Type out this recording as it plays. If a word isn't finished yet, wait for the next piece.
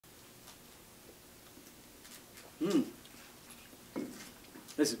Mm.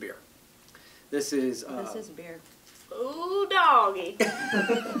 This is beer. This is beer. Ooh, doggy.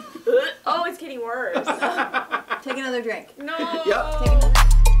 Oh, it's getting worse. Take another drink. No. Yep. Take another.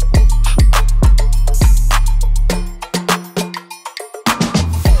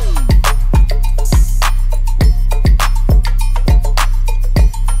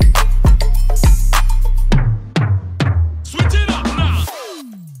 Switch it up now.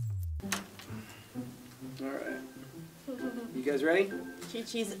 All right. You guys ready?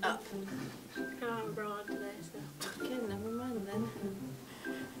 Chi-Chi's up. I'm broad today, so. Okay, never mind then.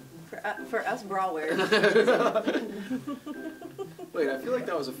 For us bra wearers. Wait, I feel like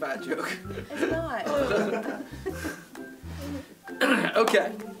that was a fat joke. It's not.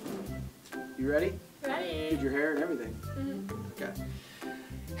 Okay. You ready? Ready. Did your hair and everything? Mm-hmm. Okay.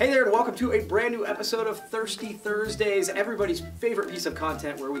 Hey there, and welcome to a brand new episode of Thirsty Thursdays, everybody's favorite piece of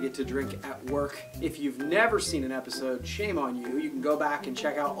content where we get to drink at work. If you've never seen an episode, shame on you. You can go back and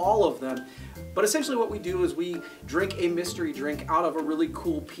check out all of them. But essentially what we do is we drink a mystery drink out of a really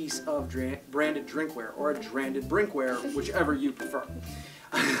cool piece of branded drinkware, or a branded drinkware, whichever you prefer.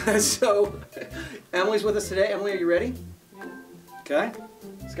 So, Emily's with us today. Emily, are you ready? Yeah. Okay.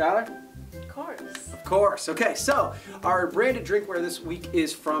 Skylar? Of course. Of course. Okay, so our branded drinkware this week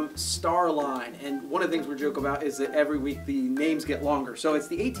is from Starline, and one of the things we joke about is that every week the names get longer. So it's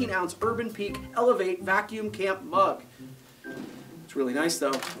the 18-ounce Urban Peak Elevate Vacuum Camp Mug. It's really nice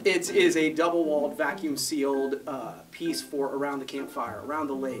though. It is a double-walled, vacuum-sealed piece for around the campfire, around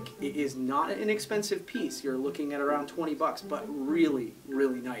the lake. It is not an inexpensive piece. You're looking at around 20 bucks, but really,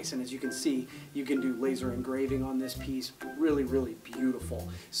 really nice. And as you can see, you can do laser engraving on this piece. Really, really beautiful.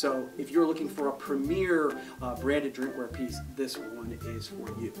 So if you're looking for a premier branded drinkware piece, this one is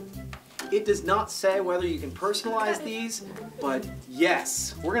for you. It does not say whether you can personalize these, but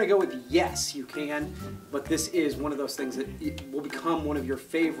yes. We're going to go with yes, you can. But this is one of those things that will become one of your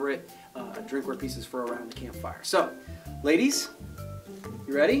favorite drinkware pieces for around the campfire. So, ladies,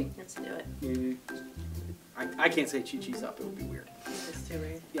 you ready? Let's do it. I can't say Chi-Chi's up. It would be weird. It's too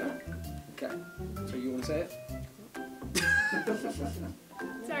weird. Yeah. Okay. So you want to say it?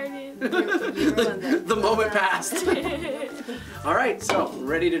 Sorry, dude. The moment passed. All right, so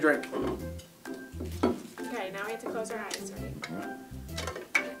ready to drink. Okay, now we have to close our eyes, right?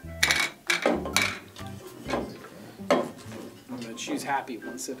 I'm going to choose happy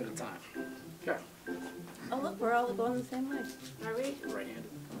one sip at a time. Okay. Oh look, we're all going the same way. Are we? Right-handed.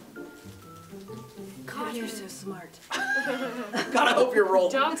 God, you're so smart. Gotta hope you're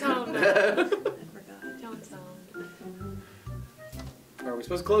rolling. Don't tell him I that. forgot. Don't tell him. Are we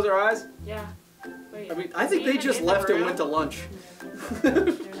supposed to close our eyes? Yeah. Wait. I mean, I think they even just in the left and room? went to lunch. They're not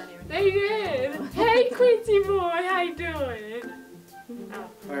even. They did. Hey, Quincy boy, how you doing? Oh.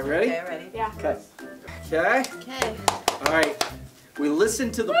 All right, ready? Okay, ready? Yeah. Okay. Okay. Okay. All right. We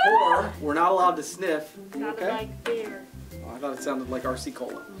listened to the pour. We're not allowed to sniff. You Sounded okay? like beer. Oh, I thought it sounded like RC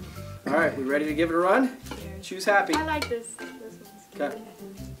Cola. All right, we ready to give it a run? Cheers. Choose happy. I like this. This one's Okay.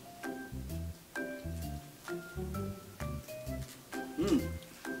 Mmm.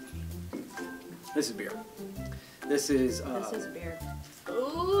 This is beer. This is This is beer.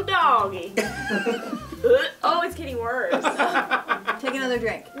 Ooh, doggy. Oh, it's getting worse. Take another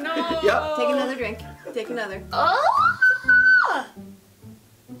drink. No. Yep. Take another drink. Take another. Oh.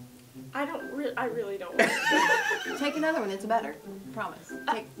 I really don't want it. Take another one. It's better. Promise.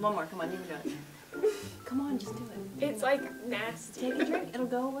 Take one more. Come on, you can do it. Come on, just do it. It's like nasty. Take a drink. It'll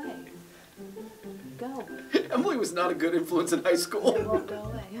go away. Go. Emily was not a good influence in high school. It won't go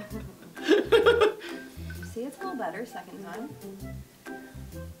away. See, it's a little better second time.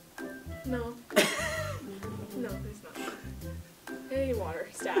 No. No, it's not. I need water.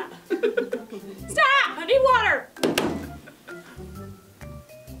 Stop. Stop! I need water!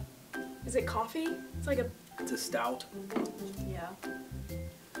 Is it coffee? It's like a... It's a stout. Yeah.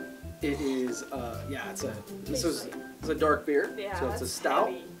 It is, yeah, it's a dark beer. Yeah, so it's a that's stout.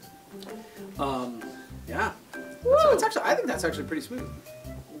 heavy. Yeah. Woo! So it's actually, I think that's actually pretty smooth.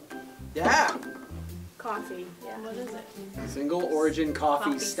 Yeah. Coffee. Yeah. What is it? Single origin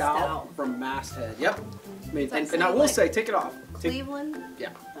coffee Coffee stout, stout. from Masthead. Yep. I mean, Does that and I sound will like say, take it off. Cleveland? Yeah.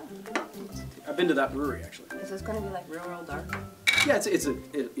 I've been to that brewery actually. Is this going to be like real dark? Yeah, it's a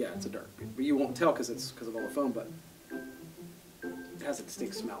dark beer, but you won't tell because of all the foam, but it has a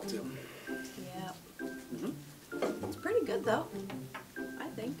distinct smell too. Yeah. Mm-hmm. It's pretty good though, I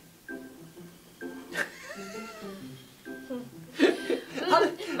think.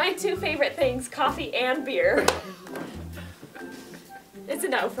 My two favorite things, coffee and beer. It's a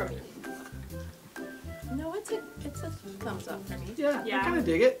no for me. No, it's a thumbs up for me. Yeah, Yeah. I kind of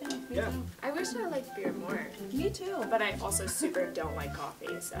dig it. Yeah. Yeah. too. I wish I liked beer more, Me too. but I also super don't like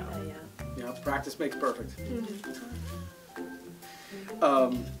coffee, so. Yeah. You know, practice makes perfect.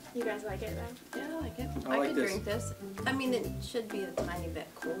 You guys like it though? Yeah, I like it. I like could this. drink this. I mean, it should be a tiny bit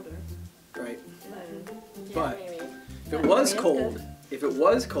colder. Right. Yeah, But maybe. if it was It's cold, good. if it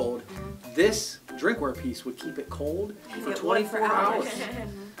was cold, this drinkware piece would keep it cold If for it would 24 for hours. hours.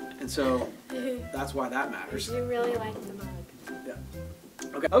 And so that's why that matters. You really like the mug. Yeah.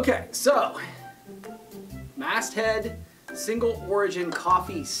 Okay, so Masthead Single Origin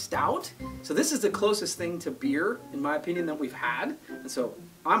Coffee Stout. So this is the closest thing to beer, in my opinion, that we've had. And so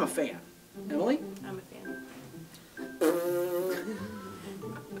I'm a fan. Emily? I'm a fan.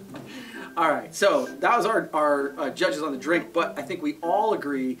 All right, so that was our judges on the drink, but I think we all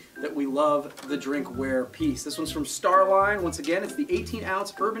agree that we love the drinkware piece. This one's from Starline. Once again, it's the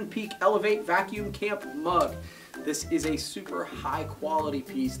 18-ounce Urban Peak Elevate Vacuum Camp Mug. This is a super high quality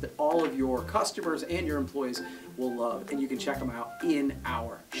piece that all of your customers and your employees will love, and you can check them out in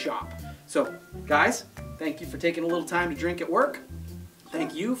our shop. So, guys, thank you for taking a little time to drink at work.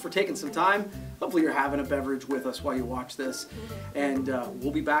 Thank you for taking some time. Hopefully you're having a beverage with us while you watch this. And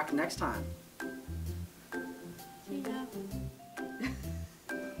we'll be back next time. Yeah.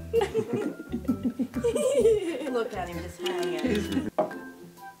 Look at him just hanging.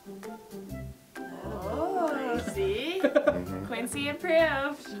 Oh, see? Quincy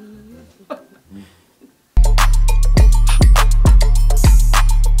improved.